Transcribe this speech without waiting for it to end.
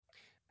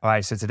All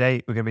right, so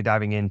today we're going to be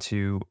diving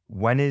into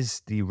when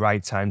is the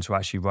right time to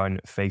actually run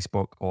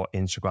Facebook or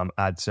Instagram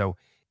ads. So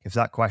if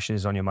that question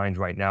is on your mind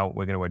right now,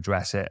 we're going to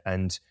address it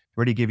and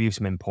really give you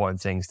some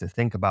important things to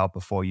think about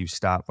before you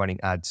start running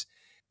ads.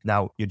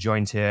 Now, you're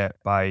joined here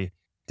by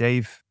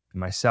Dave,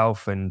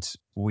 myself, and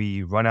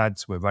we run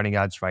ads. We're running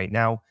ads right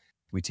now.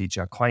 We teach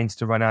our clients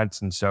to run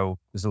ads. And so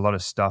there's a lot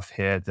of stuff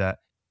here that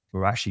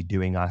we're actually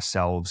doing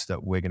ourselves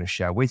that we're going to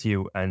share with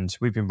you. And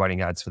we've been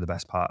running ads for the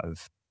best part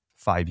of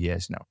 5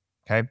 years now.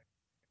 Okay.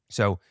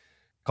 So a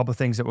couple of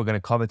things that we're going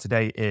to cover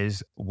today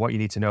is what you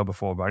need to know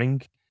before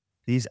running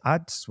these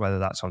ads, whether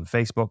that's on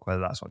Facebook,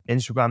 whether that's on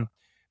Instagram.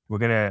 We're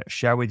going to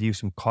share with you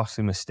some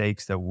costly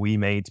mistakes that we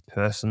made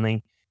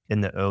personally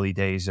in the early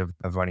days of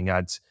running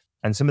ads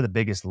and some of the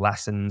biggest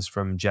lessons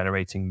from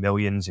generating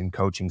millions in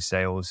coaching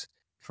sales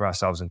for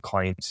ourselves and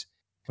clients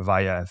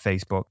via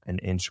Facebook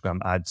and Instagram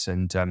ads.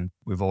 And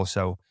we've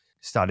also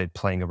started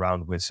playing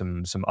around with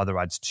some other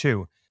ads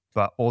too.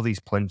 But all these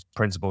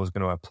principles are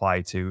going to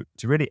apply to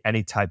really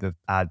any type of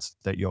ads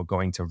that you're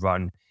going to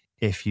run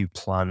if you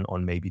plan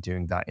on maybe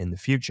doing that in the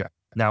future.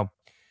 Now,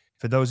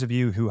 for those of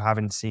you who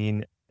haven't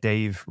seen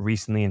Dave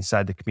recently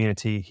inside the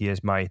community, he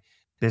is my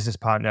business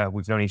partner.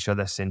 We've known each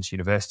other since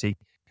university.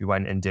 We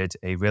went and did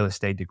a real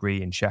estate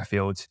degree in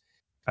Sheffield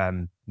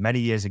many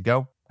years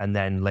ago. And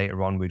then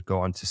later on, we'd go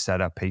on to set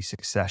up a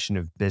succession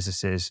of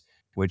businesses,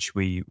 which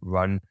we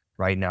run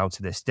right now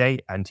to this day.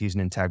 And he's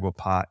an integral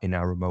part in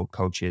our remote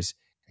coaches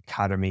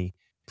Academy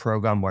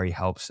program where he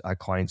helps our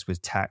clients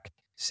with tech,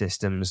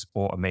 systems,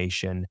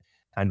 automation,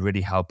 and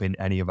really helping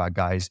any of our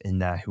guys in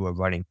there who are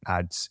running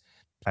ads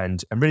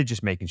and really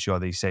just making sure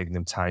that he's saving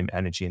them time,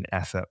 energy, and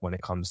effort when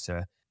it comes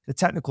to the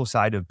technical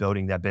side of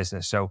building their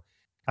business. So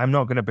I'm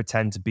not going to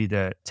pretend to be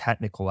the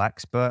technical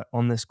expert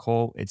on this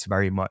call. It's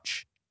very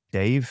much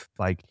Dave.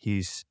 Like,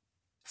 he's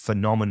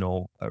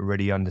phenomenal at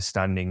really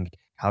understanding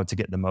how to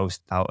get the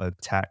most out of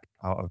tech,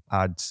 out of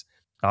ads,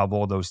 out of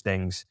all those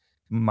things.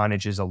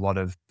 Manages a lot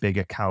of big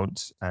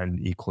accounts and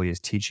equally is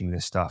teaching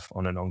this stuff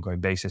on an ongoing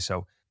basis.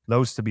 So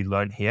loads to be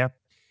learned here.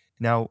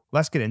 Now,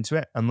 let's get into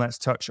it and let's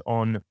touch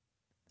on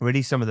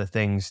really some of the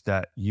things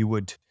that you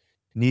would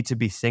need to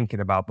be thinking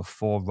about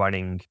before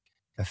running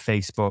a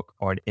Facebook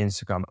or an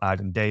Instagram ad.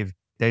 And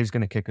Dave's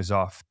going to kick us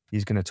off.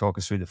 He's going to talk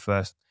us through the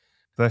first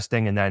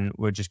thing, and then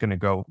we're just going to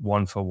go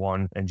one for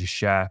one and just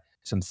share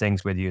some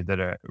things with you that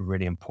are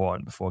really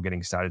important before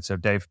getting started. So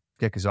Dave,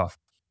 kick us off.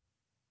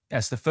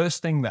 Yes, the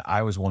first thing that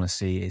I always want to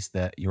see is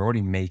that you're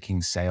already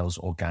making sales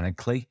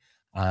organically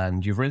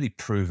and you've really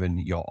proven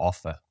your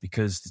offer,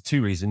 because the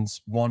two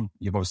reasons. One,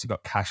 you've obviously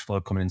got cash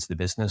flow coming into the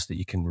business that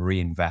you can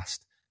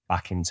reinvest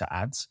back into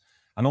ads.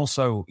 And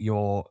also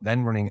you're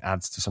then running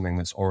ads to something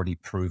that's already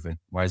proven.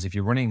 Whereas if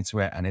you're running into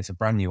it and it's a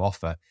brand new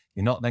offer,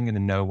 you're not then going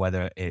to know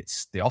whether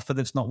it's the offer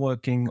that's not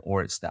working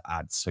or it's the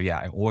ads. So yeah,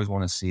 I always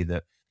want to see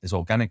that there's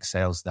organic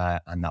sales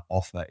there and that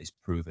offer is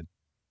proven.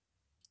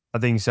 I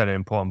think you said an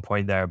important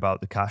point there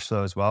about the cash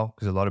flow as well,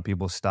 because a lot of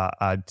people start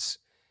ads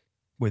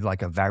with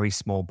like a very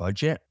small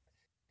budget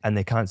and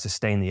they can't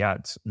sustain the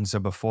ads. And so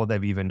before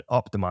they've even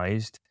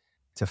optimized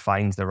to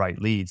find the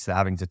right leads, they're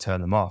having to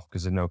turn them off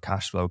because there's no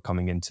cash flow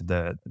coming into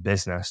the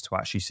business to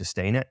actually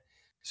sustain it.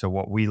 So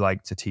what we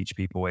like to teach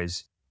people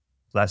is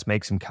let's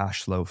make some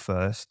cash flow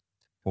first,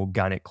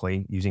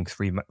 organically, using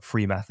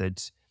free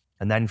methods.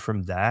 And then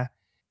from there,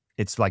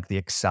 it's like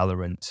the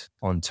accelerant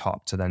on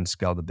top to then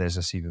scale the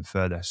business even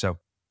further. So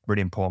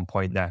really important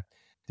point there.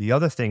 The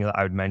other thing that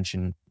I would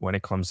mention when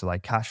it comes to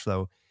like cash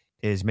flow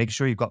is make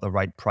sure you've got the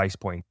right price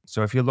point.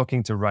 So if you're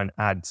looking to run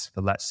ads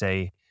for, let's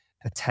say,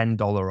 a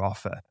 $10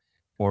 offer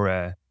or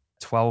a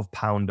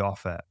 £12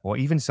 offer, or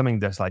even something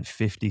that's like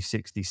 50,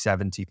 60,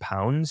 70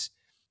 pounds,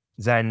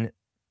 then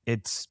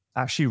it's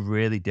actually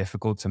really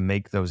difficult to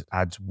make those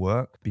ads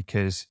work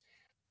because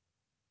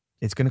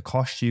it's going to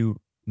cost you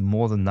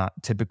more than that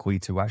typically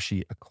to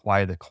actually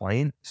acquire the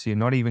client. So you're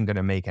not even going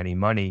to make any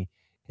money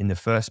in the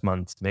first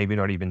month, maybe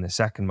not even the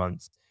second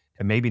month,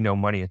 and maybe no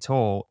money at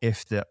all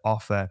if the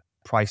offer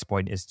price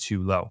point is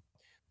too low.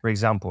 For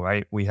example,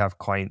 right, we have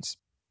clients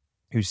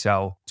who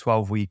sell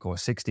 12-week or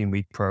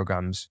 16-week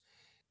programs,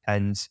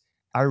 and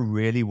I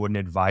really wouldn't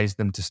advise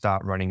them to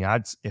start running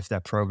ads if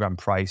their program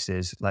price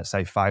is, let's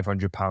say,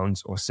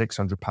 £500 or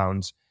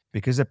 £600,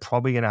 because they're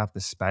probably going to have to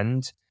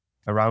spend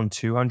around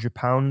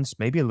 £200,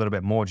 maybe a little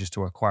bit more just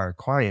to acquire a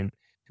client,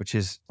 which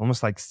is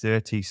almost like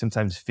 30,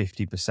 sometimes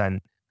 50%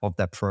 of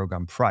their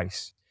program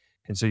price.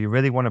 And so you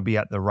really want to be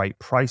at the right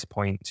price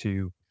point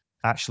to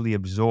actually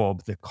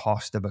absorb the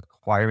cost of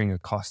acquiring a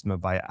customer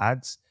via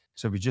ads.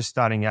 So if you're just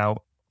starting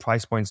out,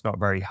 price point's not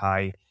very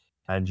high,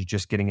 and you're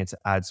just getting into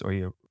ads, or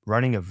you're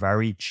running a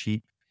very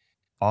cheap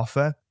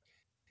offer,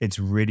 it's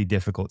really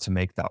difficult to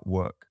make that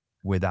work.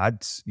 With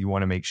ads, you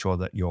want to make sure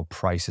that your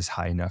price is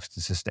high enough to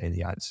sustain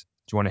the ads.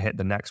 Do you want to hit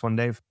the next one,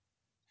 Dave?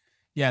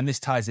 Yeah, and this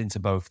ties into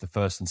both the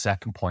first and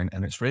second point,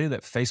 and it's really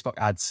that Facebook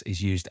ads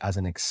is used as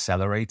an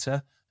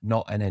accelerator,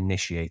 not an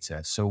initiator.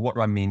 So what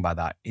do I mean by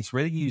that? It's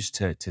really used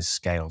to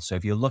scale. So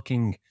if you're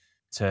looking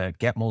to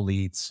get more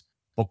leads,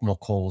 book more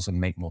calls, and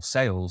make more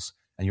sales,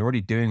 and you're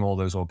already doing all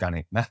those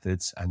organic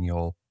methods, and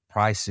your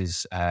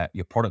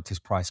product is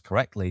priced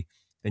correctly,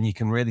 then you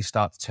can really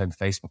start to turn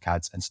Facebook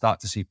ads and start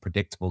to see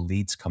predictable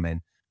leads come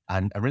in,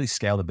 and really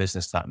scale the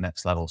business to that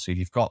next level. So if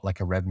you've got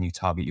like a revenue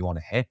target you want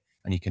to hit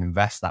and you can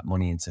invest that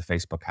money into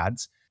Facebook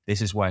ads,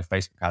 this is where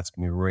Facebook ads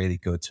can be really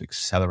good to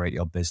accelerate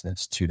your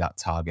business to that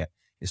target.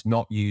 It's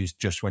not used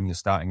just when you're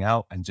starting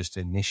out and just to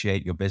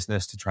initiate your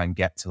business to try and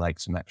get to like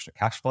some extra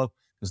cash flow.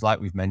 Because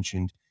like we've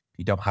mentioned,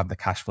 you don't have the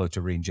cash flow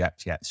to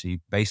reinject yet. So you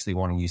basically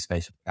want to use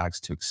Facebook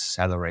ads to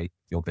accelerate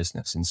your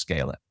business and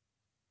scale it.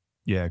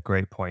 Yeah,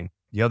 great point.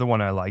 The other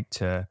one I like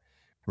to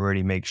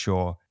really make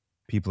sure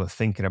people are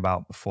thinking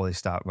about before they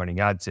start running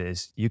ads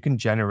is you can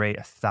generate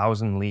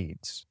 1,000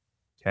 leads,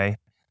 okay?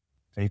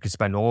 And you could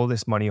spend all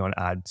this money on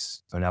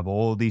ads and have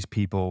all these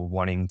people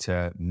wanting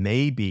to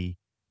maybe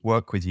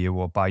work with you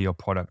or buy your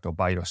product or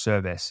buy your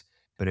service.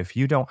 But if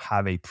you don't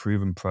have a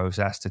proven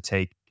process to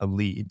take a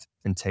lead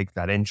and take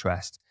that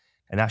interest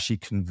and actually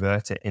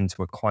convert it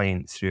into a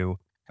client through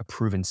a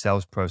proven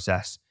sales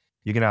process,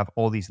 you're going to have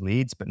all these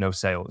leads, but no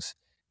sales.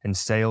 And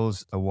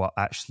sales are what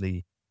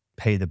actually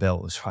pay the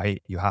bills,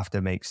 right? You have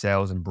to make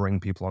sales and bring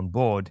people on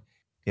board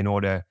in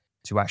order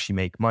to actually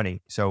make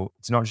money. So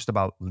it's not just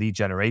about lead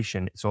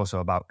generation, it's also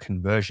about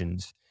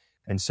conversions.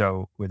 And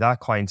so with our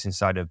clients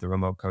inside of the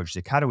Remote Coaches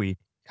Academy,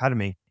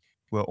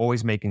 we're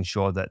always making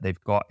sure that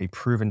they've got a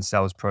proven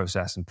sales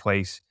process in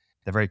place.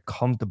 They're very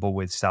comfortable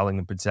with selling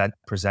and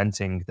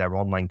presenting their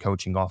online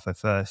coaching offer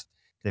first.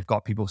 They've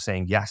got people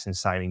saying yes and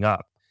signing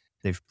up.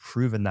 They've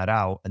proven that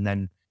out. And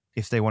then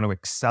if they want to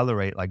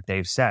accelerate, like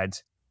Dave said,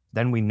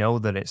 then we know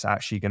that it's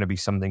actually going to be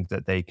something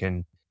that they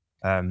can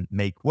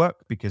make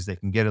work because they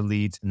can get a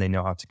lead and they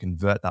know how to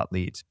convert that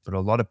lead. But a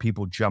lot of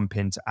people jump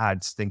into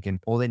ads thinking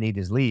all they need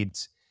is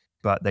leads,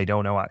 but they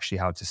don't know actually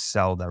how to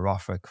sell their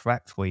offer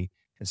correctly.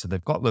 And so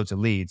they've got loads of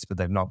leads, but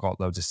they've not got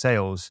loads of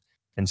sales.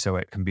 And so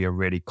it can be a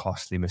really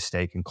costly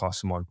mistake and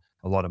cost someone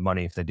a lot of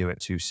money if they do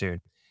it too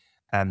soon.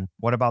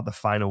 What about the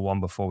final one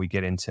before we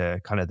get into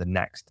kind of the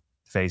next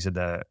phase of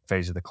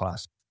the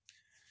class?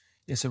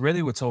 Yeah, so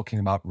really we're talking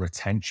about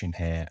retention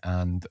here,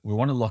 and we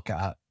want to look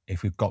at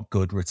if we've got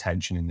good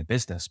retention in the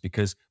business,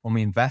 because when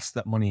we invest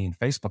that money in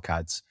Facebook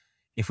ads,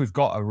 if we've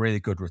got a really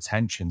good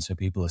retention, so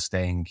people are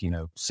staying,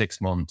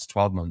 6 months,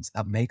 12 months,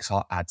 that makes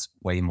our ads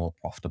way more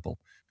profitable.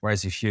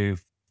 Whereas if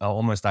you've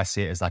I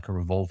see it as like a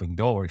revolving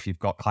door. If you've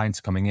got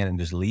clients coming in and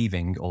just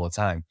leaving all the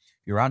time,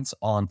 your ads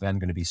aren't then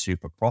going to be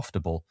super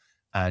profitable,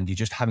 and you're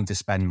just having to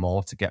spend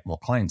more to get more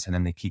clients, and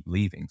then they keep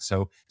leaving.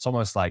 So it's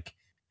almost like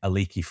a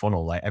leaky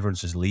funnel, like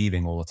everyone's just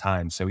leaving all the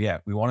time. So yeah,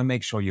 we want to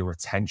make sure your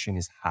retention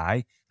is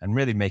high, and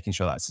really making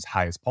sure that's as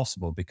high as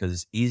possible, because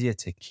it's easier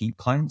to keep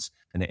clients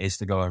than it is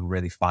to go and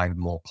really find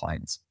more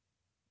clients.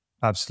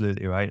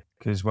 Absolutely right.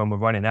 Because when we're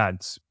running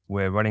ads,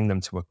 we're running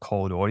them to a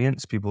cold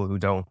audience, people who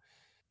don't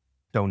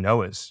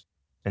know us.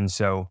 And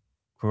so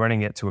if we're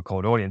running it to a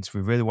cold audience,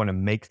 we really want to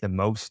make the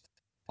most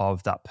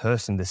of that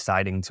person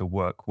deciding to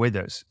work with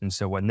us. And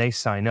so when they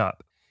sign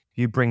up, if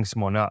you bring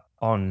someone up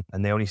on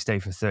and they only stay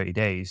for 30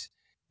 days,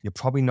 you're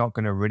probably not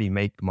going to really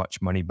make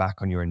much money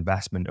back on your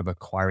investment of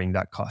acquiring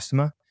that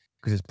customer,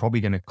 because it's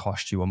probably going to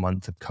cost you a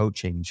month of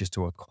coaching just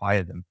to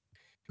acquire them.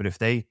 But if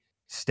they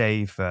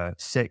stay for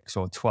 6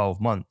 or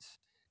 12 months,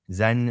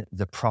 then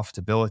the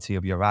profitability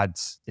of your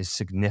ads is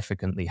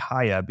significantly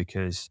higher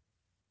because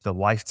the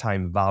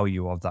lifetime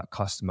value of that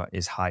customer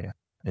is higher.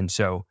 And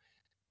so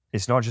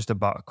it's not just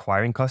about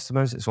acquiring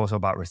customers, it's also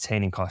about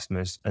retaining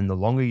customers. And the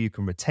longer you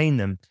can retain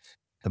them,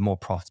 the more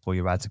profitable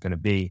your ads are going to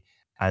be.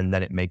 And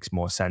then it makes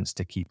more sense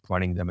to keep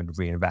running them and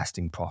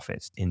reinvesting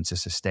profits into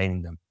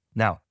sustaining them.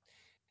 Now,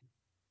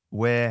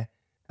 we're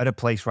at a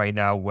place right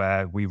now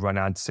where we run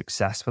ads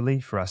successfully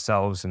for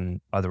ourselves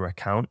and other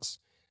accounts,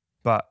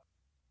 but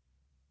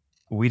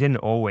we didn't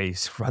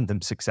always run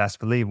them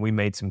successfully, and we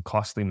made some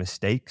costly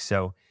mistakes.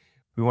 So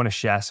we want to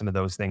share some of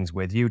those things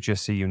with you,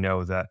 just so you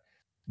know that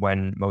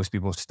when most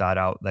people start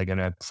out, they're going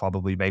to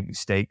probably make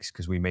mistakes,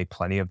 because we made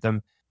plenty of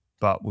them,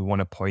 but we want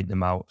to point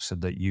them out so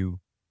that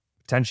you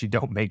potentially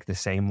don't make the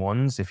same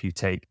ones if you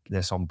take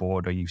this on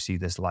board or you see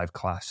this live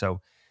class.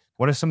 So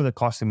what are some of the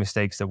costly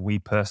mistakes that we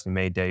personally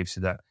made, Dave,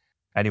 so that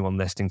anyone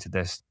listening to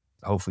this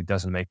hopefully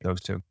doesn't make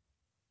those too?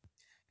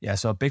 Yeah,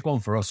 so a big one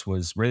for us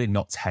was really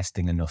not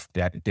testing enough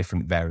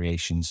different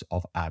variations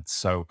of ads.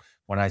 So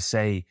when I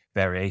say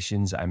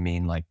variations, I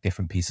mean like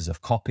different pieces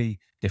of copy,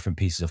 different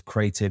pieces of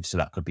creative. So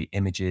that could be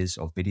images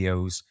or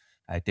videos,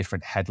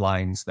 different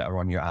headlines that are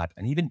on your ad,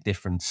 and even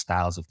different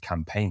styles of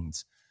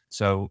campaigns.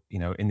 So,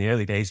 in the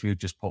early days, we would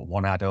just put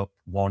one ad up,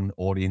 one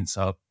audience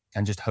up,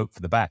 and just hope for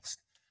the best.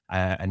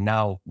 And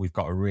now we've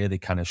got a really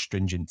kind of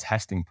stringent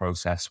testing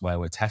process where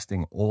we're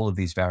testing all of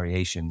these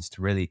variations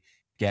to really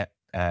get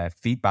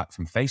feedback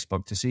from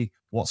Facebook to see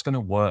what's going to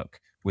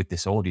work with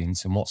this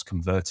audience and what's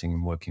converting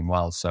and working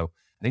well. So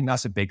I think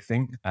that's a big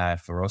thing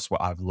for us,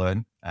 what I've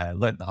learned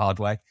the hard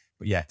way.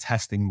 But yeah,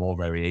 testing more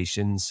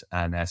variations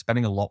and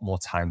spending a lot more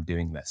time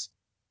doing this.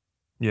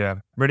 Yeah,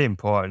 really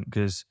important,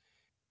 because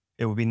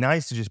it would be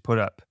nice to just put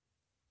up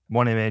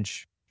one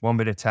image, one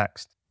bit of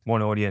text,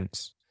 one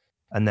audience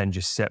and then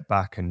just sit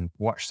back and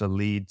watch the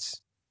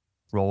leads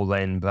roll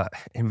in. But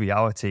in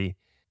reality,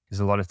 there's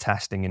a lot of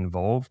testing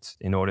involved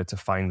in order to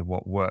find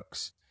what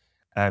works.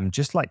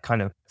 Just like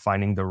kind of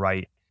finding the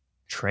right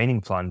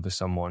training plan for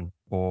someone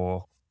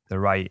or the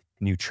right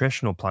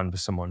nutritional plan for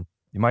someone.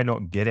 You might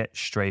not get it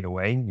straight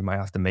away. You might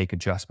have to make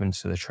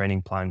adjustments to the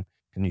training plan,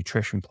 the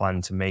nutrition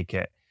plan to make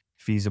it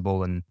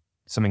feasible and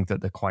something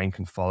that the client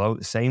can follow.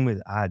 The same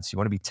with ads. You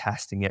want to be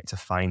testing it to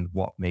find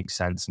what makes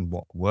sense and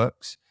what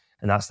works.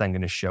 And that's then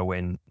going to show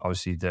in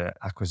obviously the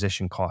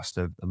acquisition cost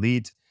of the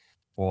lead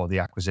or the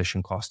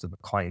acquisition cost of the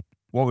client.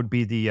 What would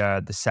be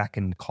the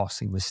second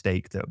costly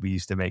mistake that we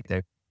used to make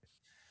there?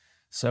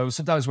 So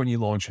sometimes when you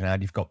launch an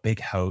ad, you've got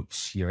big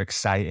hopes, you're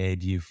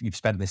excited, you've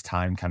spent this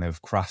time kind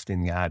of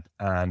crafting the ad,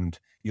 and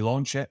you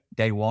launch it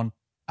day one,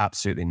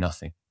 absolutely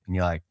nothing. And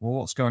you're like, well,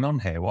 what's going on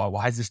here?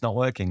 Why is this not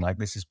working? Like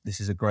this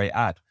is a great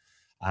ad.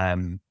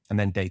 And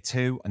then day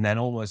two, and then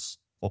almost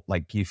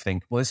like you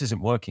think, well, this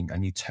isn't working,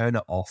 and you turn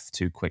it off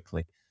too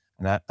quickly.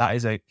 And that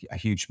is a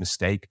huge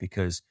mistake,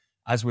 because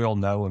as we all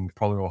know, and we've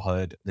probably all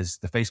heard, there's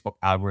the Facebook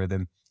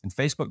algorithm, and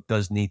Facebook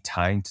does need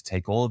time to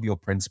take all of your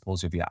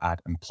principles of your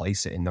ad and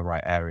place it in the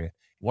right area.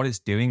 What it's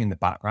doing in the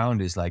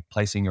background is like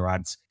placing your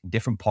ads in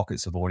different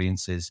pockets of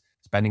audiences,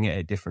 spending it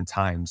at different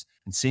times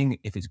and seeing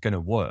if it's going to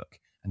work.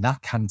 And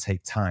that can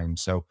take time.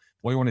 So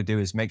what you want to do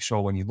is make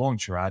sure when you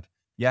launch your ad,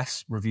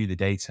 yes, review the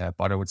data,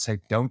 but I would say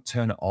don't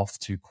turn it off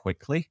too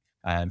quickly,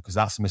 because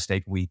that's a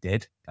mistake we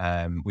did.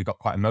 We got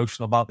quite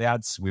emotional about the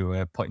ads. We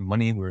were putting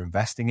money, we were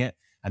investing it,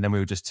 and then we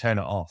would just turn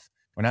it off.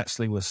 When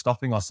actually we're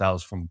stopping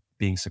ourselves from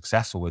being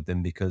successful with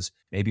them, because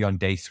maybe on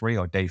day 3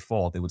 or day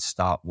 4, they would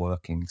start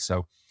working.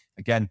 So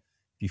again,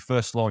 if you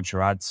first launch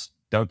your ads,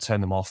 don't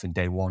turn them off in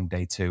day 1,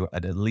 day 2,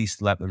 and at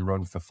least let them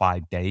run for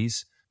 5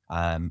 days.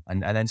 And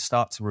then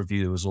start to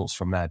review the results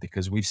from there,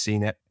 because we've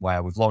seen it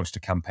where we've launched a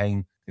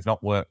campaign, they've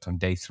not worked on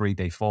day 3,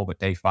 day 4, but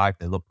day 5,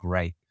 they look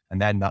great. And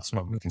then that's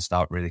when we can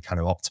start really kind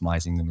of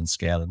optimizing them and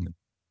scaling them.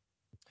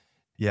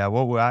 Yeah,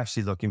 what we're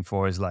actually looking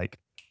for is like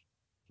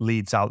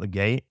leads out the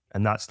gate.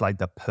 And that's like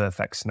the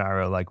perfect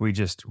scenario. Like we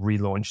just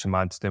relaunched some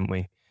ads, didn't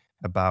we?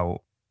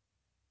 About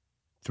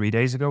 3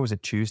 days ago, was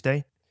it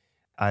Tuesday?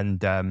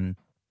 And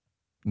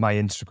my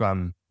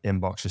Instagram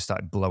inbox just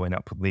started blowing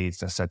up with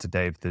leads. I said to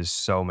Dave, there's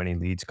so many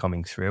leads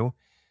coming through,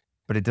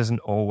 but it doesn't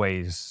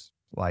always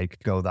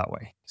like go that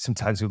way.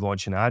 Sometimes we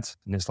launch an ad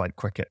and it's like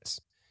crickets,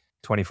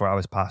 24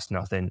 hours past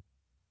nothing,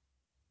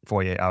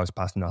 48 hours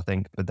past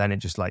nothing, but then it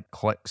just like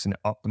clicks and it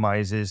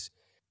optimizes,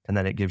 and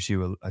then it gives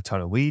you a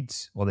ton of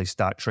leads, or they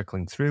start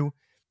trickling through,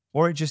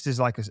 or it just is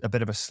like a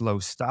bit of a slow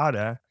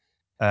starter.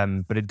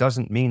 But it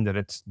doesn't mean that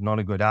it's not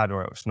a good ad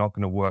or it's not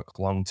going to work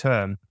long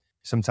term.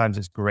 Sometimes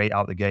it's great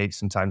out the gate.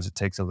 Sometimes it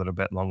takes a little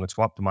bit longer to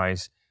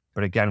optimize.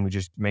 But again, we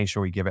just make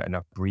sure we give it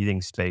enough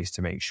breathing space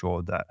to make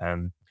sure that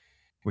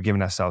we're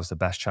giving ourselves the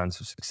best chance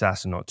of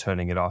success and not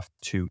turning it off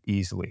too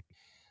easily.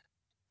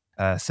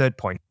 Third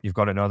point, you've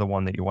got another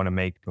one that you want to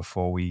make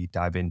before we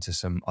dive into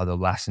some other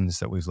lessons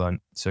that we've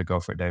learned. So go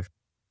for it, Dave.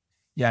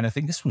 Yeah, and I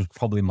think this was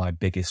probably my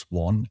biggest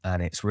one,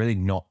 and it's really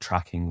not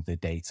tracking the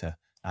data.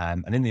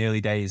 And in the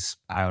early days,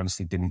 I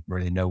honestly didn't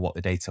really know what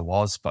the data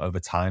was, but over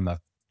time,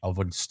 I've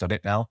understood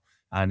it now.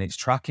 And it's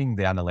tracking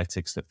the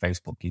analytics that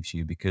Facebook gives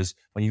you, because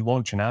when you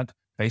launch an ad,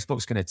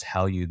 Facebook's going to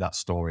tell you that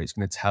story. It's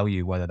going to tell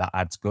you whether that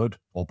ad's good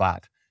or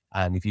bad.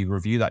 And if you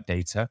review that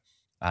data,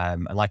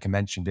 and like I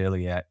mentioned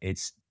earlier,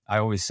 I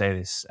always say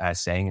this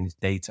saying, and it's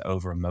data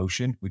over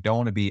emotion. We don't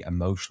want to be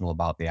emotional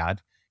about the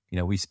ad.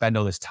 We spend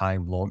all this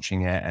time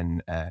launching it,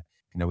 and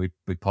we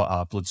put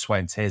our blood, sweat,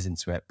 and tears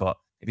into it. But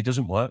if it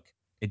doesn't work,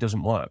 it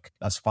doesn't work.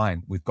 That's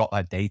fine. We've got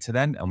that data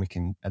then, and we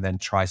can then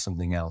try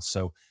something else.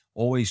 So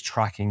always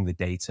tracking the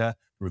data,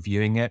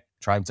 reviewing it,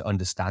 trying to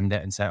understand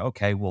it, and say,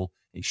 okay, well,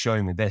 it's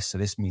showing me this, so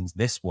this means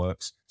this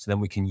works. So then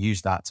we can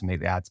use that to make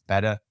the ads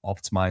better,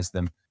 optimize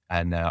them,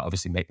 and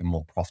obviously make them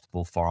more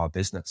profitable for our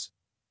business.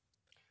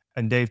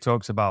 And Dave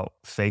talks about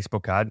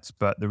Facebook ads,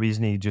 but the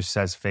reason he just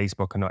says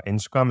Facebook and not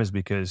Instagram is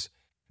because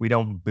we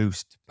don't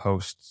boost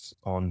posts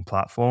on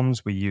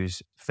platforms. We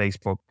use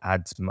Facebook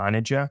Ads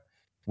Manager,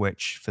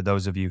 which for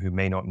those of you who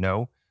may not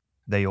know,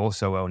 they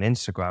also own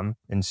Instagram.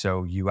 And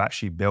so you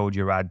actually build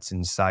your ads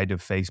inside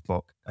of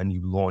Facebook and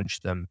you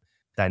launch them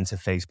then to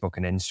Facebook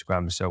and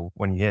Instagram. So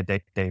when you hear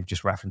Dave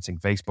just referencing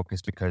Facebook,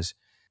 it's because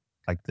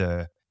like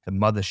the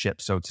mothership,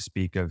 so to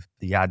speak, of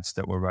the ads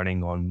that we're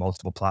running on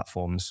multiple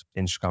platforms,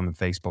 Instagram and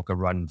Facebook, are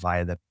run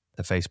via the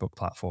Facebook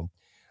platform.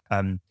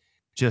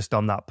 Just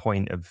on that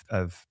point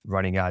of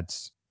running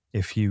ads,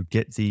 if you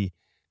get the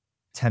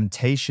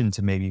temptation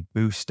to maybe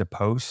boost a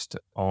post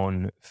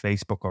on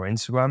Facebook or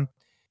Instagram,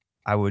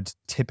 I would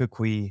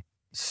typically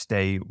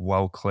stay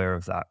well clear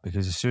of that,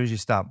 because as soon as you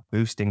start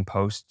boosting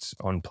posts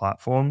on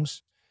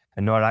platforms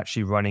and not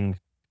actually running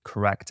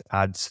correct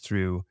ads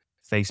through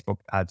Facebook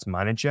Ads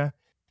Manager,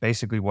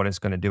 basically what it's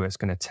going to do, it's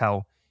going to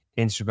tell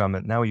Instagram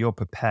that now you're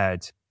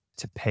prepared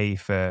to pay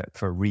for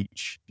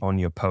reach on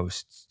your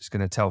posts. It's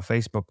going to tell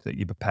Facebook that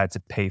you're prepared to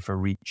pay for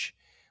reach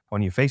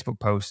on your Facebook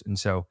posts. And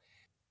so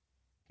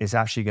is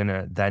actually going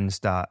to then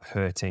start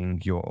hurting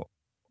your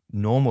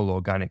normal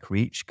organic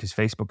reach because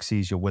Facebook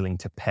sees you're willing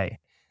to pay.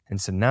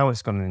 And so now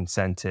it's got an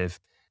incentive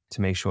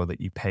to make sure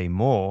that you pay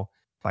more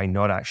by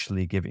not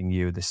actually giving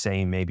you the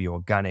same maybe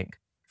organic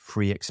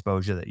free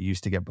exposure that you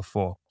used to get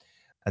before.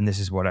 And this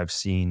is what I've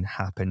seen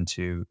happen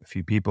to a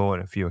few people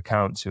and a few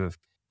accounts who have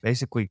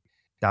basically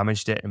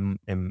damaged it,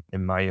 in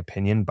my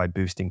opinion, by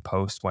boosting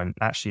posts when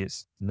actually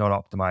it's not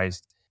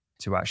optimized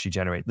to actually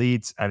generate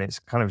leads. And it's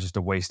kind of just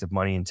a waste of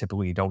money. And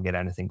typically you don't get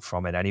anything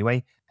from it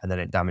anyway. And then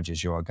it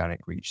damages your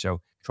organic reach.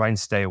 So try and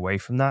stay away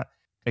from that.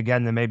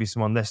 Again, there may be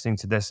someone listening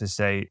to this and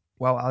say,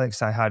 well,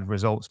 Alex, I had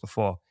results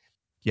before.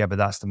 Yeah, but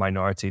that's the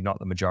minority, not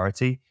the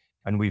majority.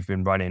 And we've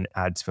been running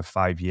ads for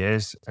 5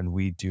 years and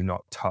we do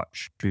not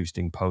touch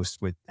boosting posts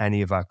with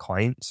any of our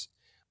clients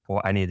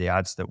or any of the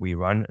ads that we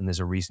run. And there's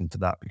a reason for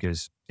that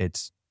because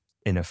it's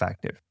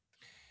ineffective.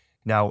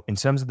 Now, in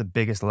terms of the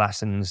biggest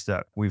lessons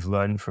that we've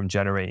learned from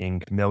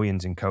generating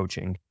millions in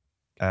coaching,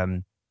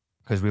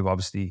 because we've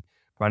obviously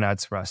run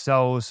ads for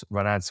ourselves,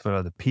 run ads for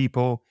other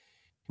people.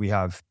 We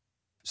have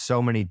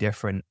so many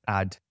different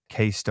ad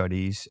case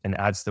studies and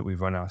ads that we've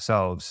run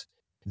ourselves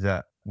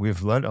that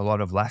we've learned a lot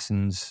of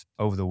lessons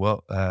over the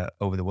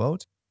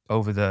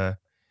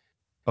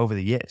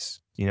years,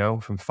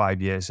 from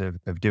 5 years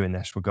of doing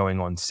this. We're going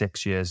on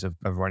 6 years of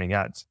running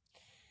ads.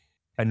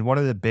 And one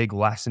of the big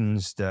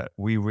lessons that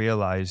we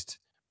realized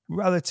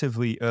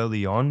relatively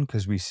early on,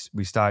 because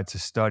we started to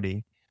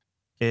study,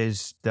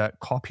 is that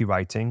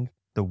copywriting,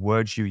 the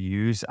words you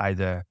use,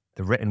 either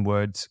the written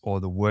words or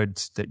the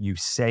words that you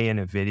say in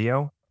a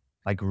video,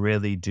 like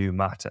really do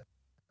matter.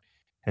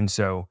 And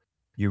so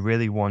you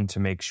really want to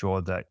make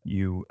sure that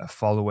you are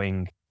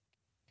following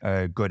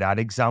a good ad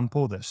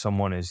example that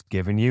someone has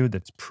given you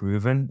that's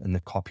proven and the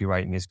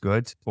copywriting is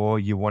good, or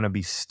you want to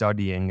be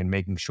studying and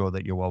making sure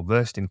that you're well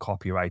versed in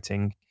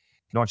copywriting,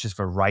 not just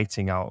for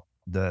writing out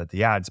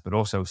the ads, but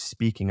also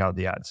speaking out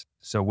the ads.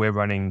 So we're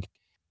running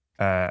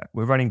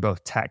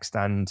both text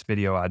and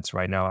video ads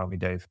right now, aren't we,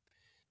 Dave?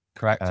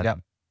 Correct. Yeah.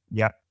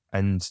 Yeah.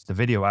 And the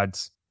video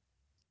ads,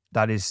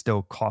 that is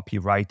still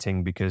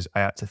copywriting because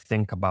I had to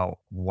think about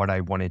what I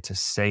wanted to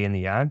say in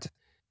the ad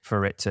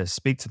for it to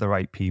speak to the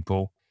right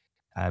people,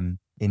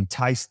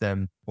 entice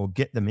them or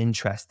get them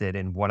interested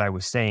in what I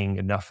was saying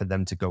enough for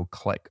them to go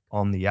click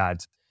on the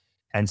ad,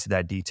 enter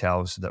their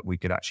details so that we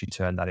could actually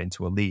turn that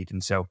into a lead.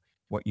 And so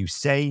what you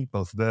say,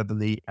 both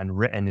verbally and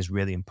written, is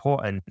really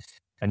important.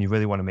 And you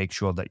really want to make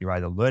sure that you're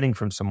either learning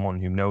from someone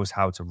who knows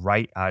how to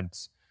write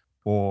ads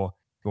or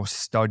you're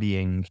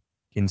studying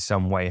in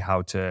some way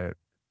how to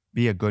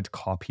be a good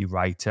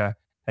copywriter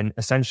and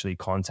essentially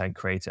content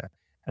creator.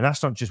 And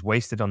that's not just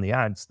wasted on the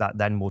ads, that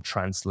then will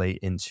translate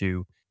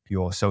into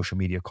your social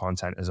media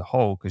content as a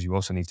whole, because you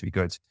also need to be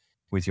good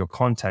with your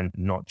content,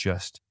 not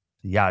just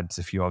the ads,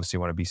 if you obviously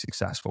want to be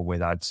successful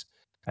with ads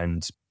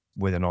and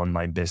with an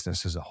online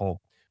business as a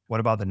whole. What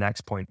about the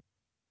next point?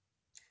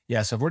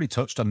 Yeah, so I've already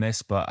touched on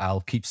this, but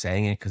I'll keep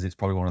saying it because it's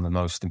probably one of the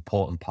most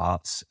important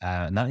parts,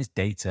 and that is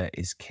data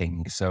is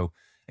king. So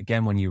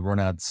again, when you run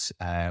ads,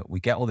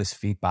 we get all this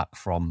feedback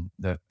from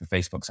the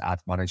Facebook's ad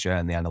manager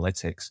and the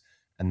analytics,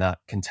 and that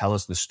can tell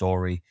us the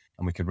story,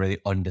 and we can really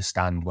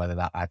understand whether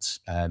that ad's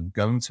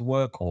going to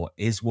work or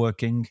is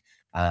working,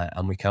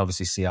 and we can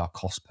obviously see our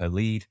cost per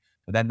lead.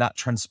 But then that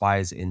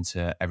transpires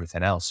into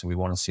everything else. So we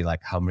want to see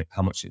like how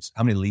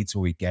many leads are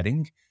we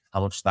getting,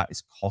 how much that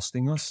is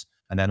costing us.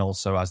 And then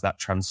also as that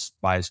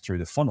transpires through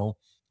the funnel,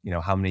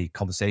 how many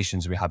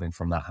conversations are we having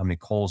from that? How many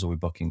calls are we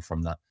booking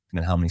from that? And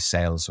then how many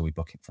sales are we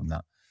booking from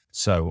that?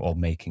 So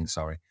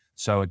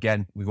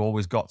again, we've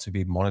always got to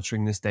be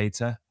monitoring this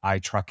data. I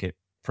track it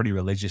pretty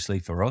religiously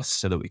for us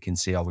so that we can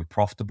see, are we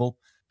profitable?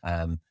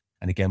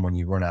 And again, when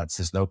you run ads,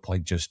 there's no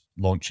point just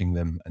launching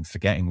them and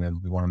forgetting them.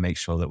 We want to make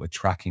sure that we're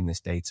tracking this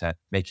data,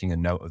 making a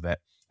note of it.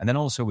 And then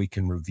also we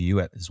can review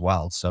it as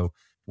well. So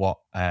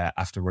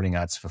after running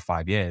ads for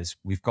 5 years,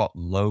 we've got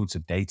loads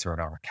of data on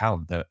our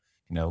account that,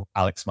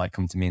 Alex might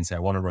come to me and say, I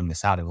want to run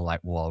this ad. And we're like,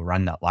 well, I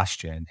ran that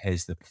last year and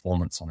here's the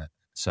performance on it.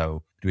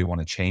 So do we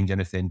want to change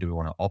anything? Do we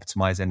want to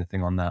optimize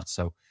anything on that?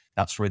 So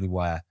that's really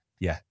where,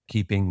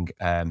 keeping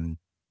all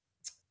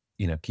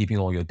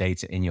your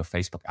data in your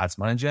Facebook Ads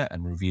Manager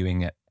and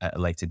reviewing it at a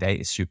later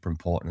date is super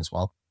important as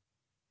well.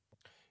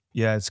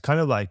 Yeah, it's kind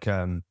of like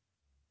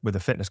with a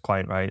fitness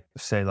client, right?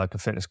 Say like a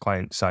fitness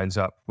client signs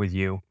up with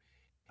you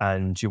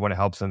and you want to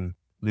help them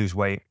lose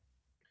weight.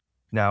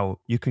 Now,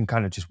 you can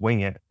kind of just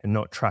wing it and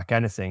not track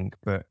anything.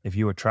 But if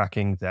you were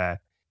tracking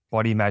their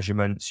body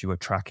measurements, you were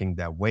tracking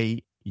their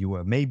weight, you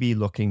were maybe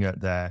looking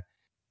at their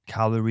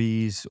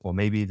calories or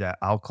maybe their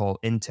alcohol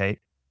intake,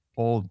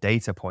 all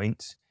data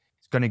points,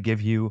 it's going to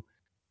give you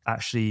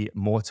actually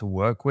more to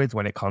work with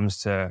when it comes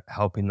to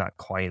helping that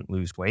client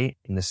lose weight.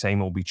 And the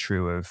same will be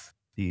true of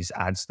these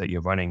ads that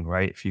you're running,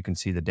 right? If you can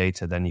see the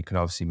data, then you can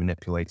obviously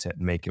manipulate it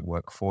and make it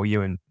work for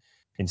you, and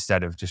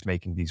instead of just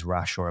making these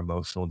rash or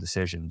emotional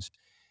decisions.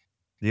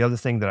 The other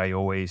thing that I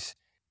always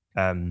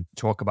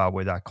talk about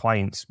with our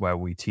clients where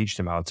we teach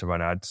them how to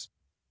run ads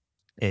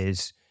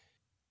is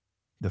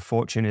the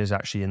fortune is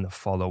actually in the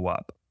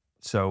follow-up.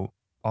 So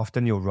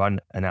often you'll run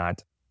an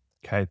ad,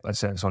 okay, let's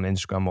say it's on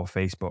Instagram or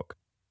Facebook,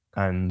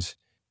 and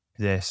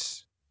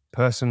this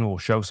person will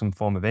show some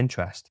form of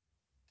interest.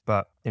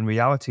 But in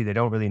reality, they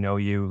don't really know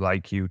you,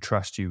 like you,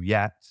 trust you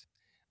yet.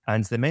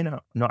 And they may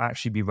not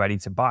actually be ready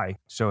to buy.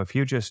 So if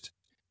you just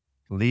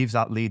leave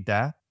that lead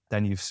there,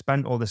 then you've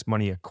spent all this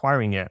money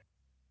acquiring it,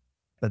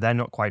 but they're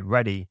not quite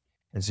ready.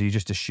 And so you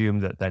just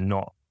assume that they're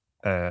not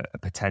a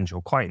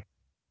potential client.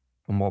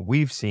 And what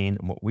we've seen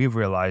and what we've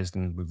realized,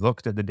 and we've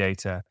looked at the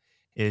data,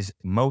 is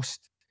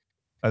most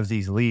of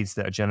these leads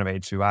that are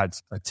generated through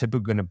ads are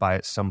typically going to buy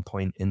at some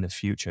point in the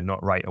future,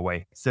 not right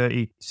away,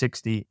 30,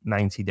 60,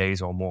 90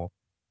 days or more.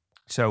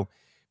 So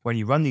when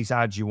you run these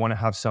ads, you want to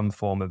have some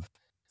form of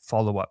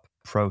follow-up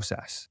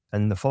process.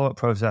 And the follow-up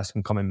process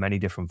can come in many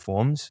different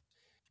forms.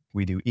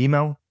 We do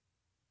email,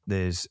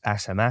 there's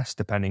SMS,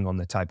 depending on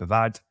the type of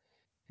ad,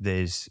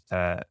 there's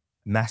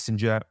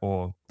messenger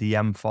or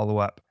DM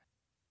follow-up,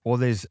 or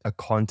there's a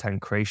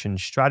content creation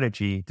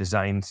strategy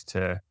designed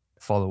to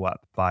follow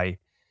up by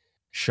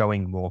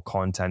showing more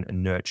content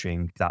and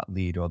nurturing that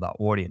lead or that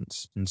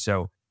audience. And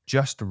so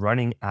just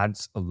running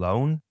ads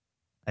alone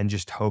and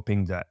just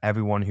hoping that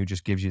everyone who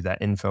just gives you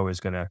that info is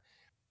going to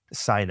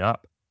sign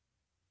up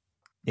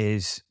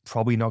is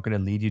probably not going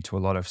to lead you to a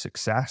lot of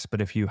success.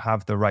 But if you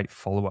have the right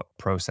follow-up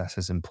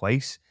processes in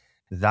place,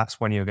 that's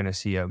when you're going to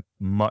see a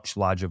much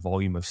larger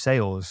volume of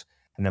sales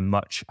and a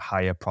much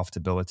higher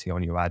profitability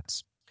on your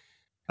ads.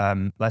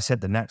 Let's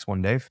hit the next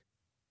one, Dave.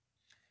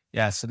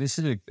 Yeah, so this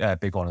is a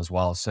big one as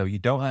well. So you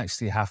don't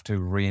actually have to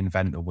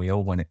reinvent the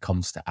wheel when it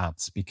comes to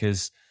ads,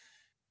 because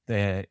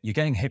you're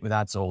getting hit with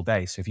ads all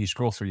day. So if you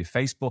scroll through your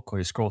Facebook or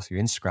you scroll through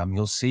Instagram,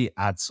 you'll see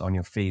ads on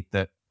your feed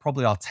that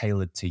probably are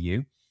tailored to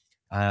you.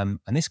 And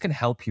this can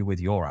help you with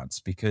your ads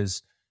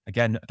because,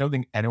 again, I don't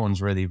think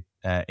anyone's really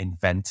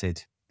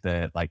invented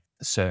the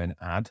certain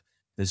ad.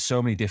 There's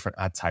so many different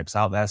ad types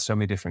out there, so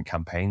many different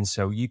campaigns.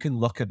 So you can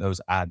look at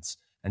those ads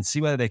and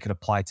see whether they could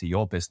apply to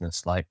your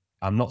business. Like,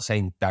 I'm not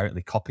saying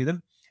directly copy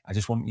them. I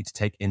just want you to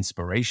take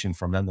inspiration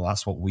from them.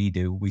 That's what we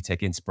do. We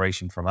take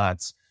inspiration from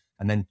ads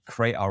and then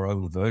create our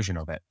own version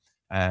of it.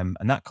 And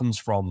that comes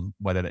from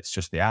whether it's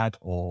just the ad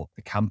or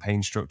the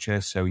campaign structure.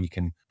 So you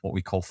can, what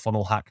we call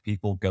funnel hack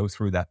people, go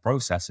through that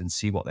process and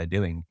see what they're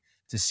doing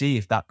to see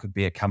if that could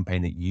be a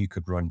campaign that you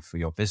could run for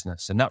your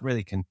business. And that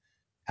really can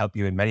help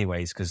you in many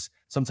ways, because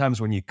sometimes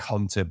when you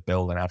come to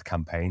build an ad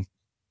campaign,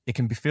 it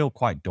can feel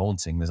quite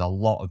daunting. There's a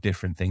lot of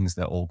different things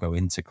that all go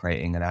into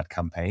creating an ad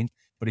campaign.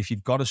 But if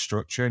you've got a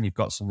structure and you've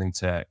got something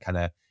to kind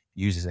of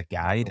use as a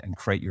guide and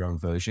create your own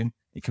version,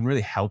 it can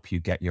really help you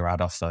get your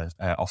ad off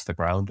the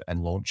ground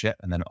and launch it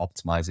and then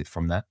optimize it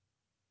from there.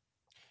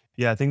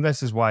 Yeah, I think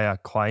this is why our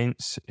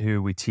clients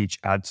who we teach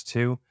ads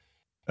to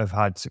have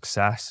had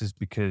success, is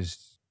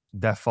because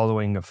they're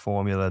following a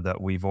formula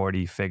that we've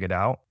already figured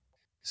out.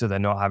 So they're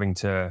not having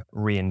to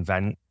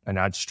reinvent an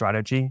ad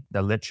strategy.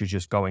 They're literally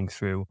just going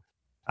through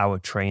our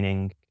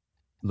training,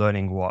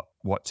 learning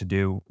what to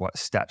do, what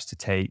steps to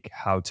take,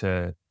 how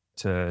to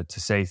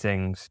say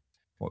things,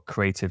 what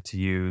creative to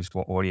use,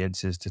 what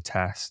audiences to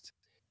test.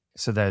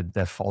 So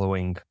they're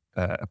following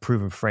a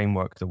proven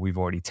framework that we've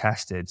already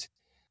tested.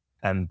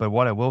 But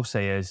what I will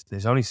say is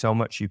there's only so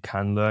much you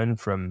can learn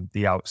from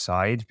the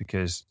outside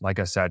because, like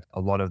I said, a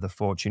lot of the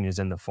fortune is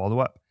in the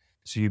follow-up.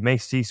 So you may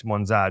see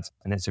someone's ad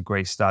and it's a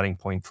great starting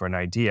point for an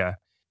idea,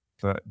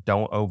 but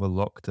don't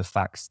overlook the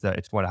fact that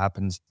it's what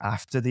happens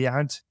after the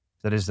ad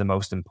that is the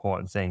most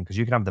important thing, because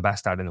you can have the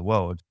best ad in the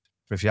world,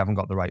 but if you haven't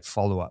got the right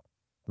follow-up,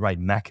 the right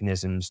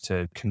mechanisms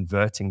to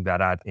converting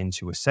that ad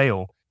into a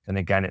sale, then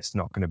again, it's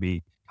not going to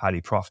be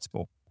highly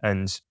profitable.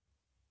 And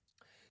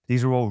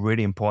these are all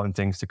really important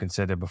things to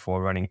consider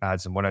before running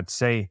ads. And what I'd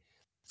say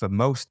for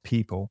most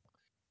people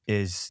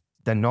is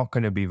they're not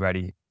going to be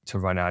ready to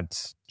run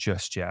ads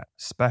just yet,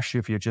 especially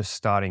if you're just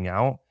starting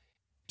out.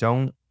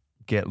 Don't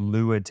get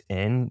lured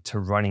in to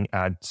running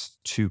ads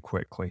too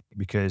quickly,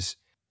 because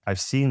I've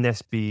seen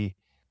this be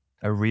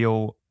a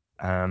real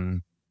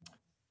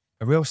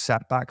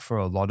setback for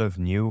a lot of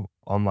new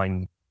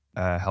online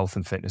health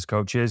and fitness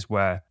coaches,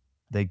 where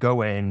they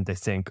go in, they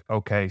think,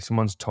 okay,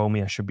 someone's told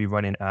me I should be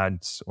running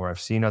ads, or I've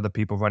seen other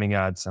people running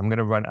ads, I'm going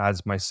to run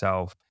ads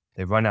myself.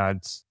 They run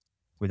ads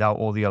without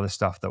all the other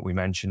stuff that we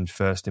mentioned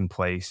first in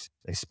place.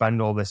 They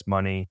spend all this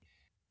money,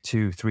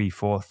 £2,000,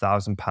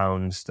 £3,000,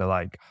 £4,000. They're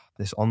like,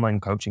 this online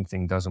coaching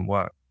thing doesn't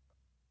work.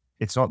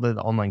 It's not that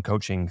the online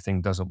coaching thing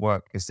doesn't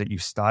work. It's that you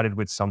started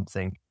with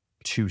something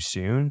too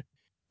soon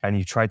and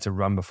you tried to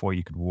run before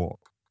you could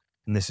walk.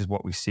 And this is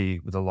what we see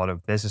with a lot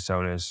of business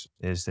owners,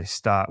 is they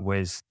start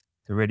with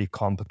the really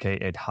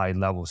complicated high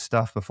level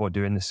stuff before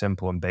doing the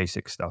simple and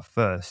basic stuff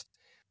first.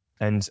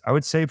 And I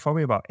would say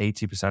probably about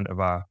 80% of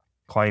our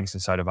clients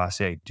inside of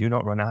RCA do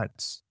not run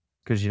ads,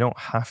 because you don't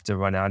have to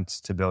run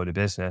ads to build a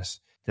business.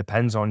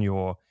 Depends on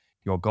your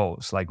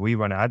goals. Like, we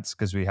run ads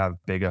because we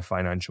have bigger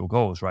financial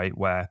goals, right?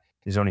 Where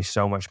there's only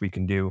so much we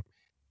can do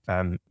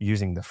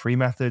using the free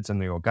methods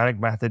and the organic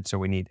method. So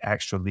we need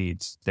extra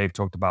leads. Dave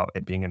talked about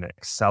it being an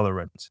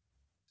accelerant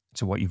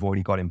to what you've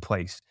already got in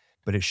place.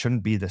 but it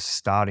shouldn't be the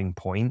starting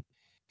point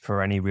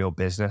for any real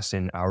business,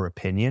 in our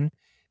opinion.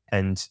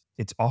 And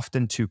it's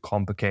often too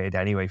complicated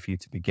anyway for you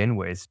to begin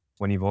with,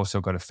 when you've also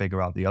got to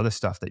figure out the other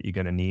stuff that you're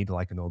going to need,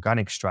 like an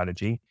organic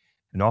strategy,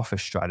 an offer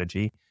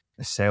strategy,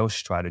 a sales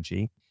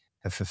strategy,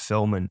 a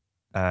fulfillment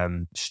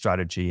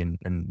strategy,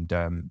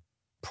 and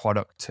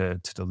product to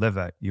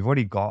deliver. You've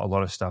already got a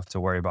lot of stuff to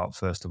worry about,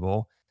 first of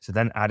all. So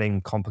then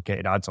adding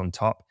complicated ads on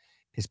top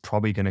is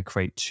probably going to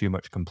create too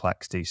much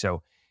complexity.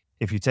 So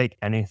if you take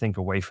anything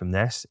away from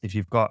this, if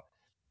you've got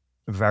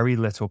very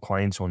little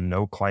clients or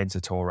no clients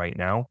at all right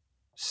now,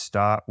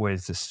 start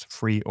with this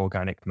free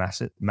organic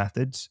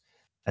methods,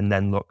 and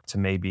then look to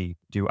maybe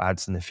do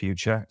ads in the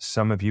future.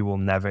 Some of you will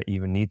never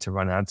even need to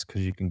run ads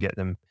because you can get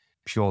them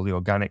purely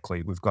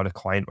organically. We've got a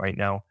client right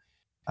now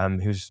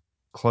who's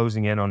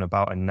closing in on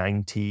about a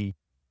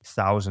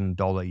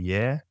 $90,000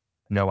 year,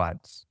 no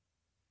ads.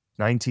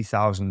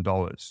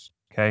 $90,000,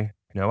 okay?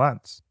 No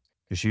ads,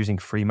 just using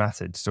free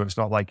methods. So it's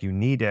not like you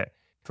need it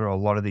for a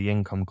lot of the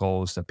income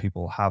goals that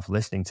people have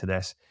listening to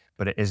this,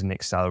 but it is an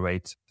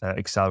accelerant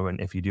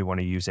if you do want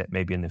to use it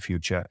maybe in the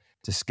future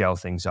to scale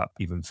things up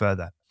even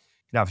further.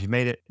 Now, if you've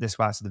made it this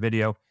far to the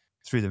video,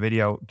 through the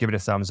video, give it a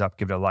thumbs up,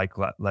 give it a like,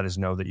 let us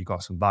know that you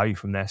got some value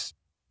from this.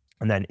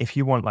 And then if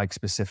you want like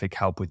specific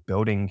help with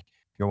building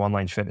your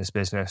online fitness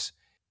business,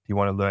 if you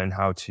want to learn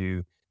how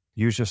to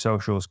use your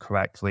socials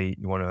correctly,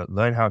 you want to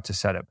learn how to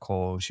set up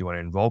calls, you want to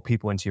enroll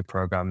people into your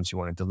programs, you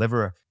want to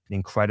deliver an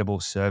incredible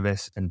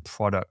service and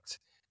product,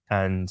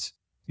 and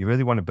you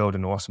really want to build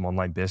an awesome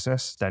online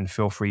business, then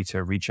feel free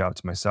to reach out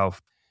to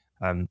myself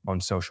on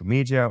social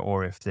media,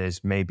 or if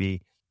there's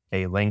maybe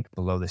a link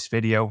below this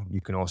video,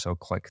 you can also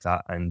click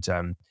that and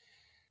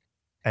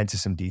enter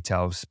some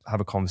details, have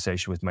a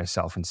conversation with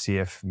myself, and see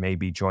if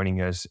maybe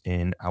joining us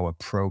in our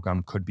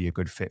program could be a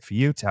good fit for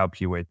you to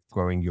help you with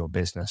growing your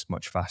business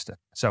much faster.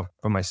 So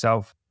from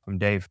myself, from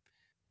Dave,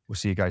 we'll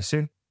see you guys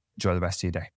soon. Enjoy the rest of your day.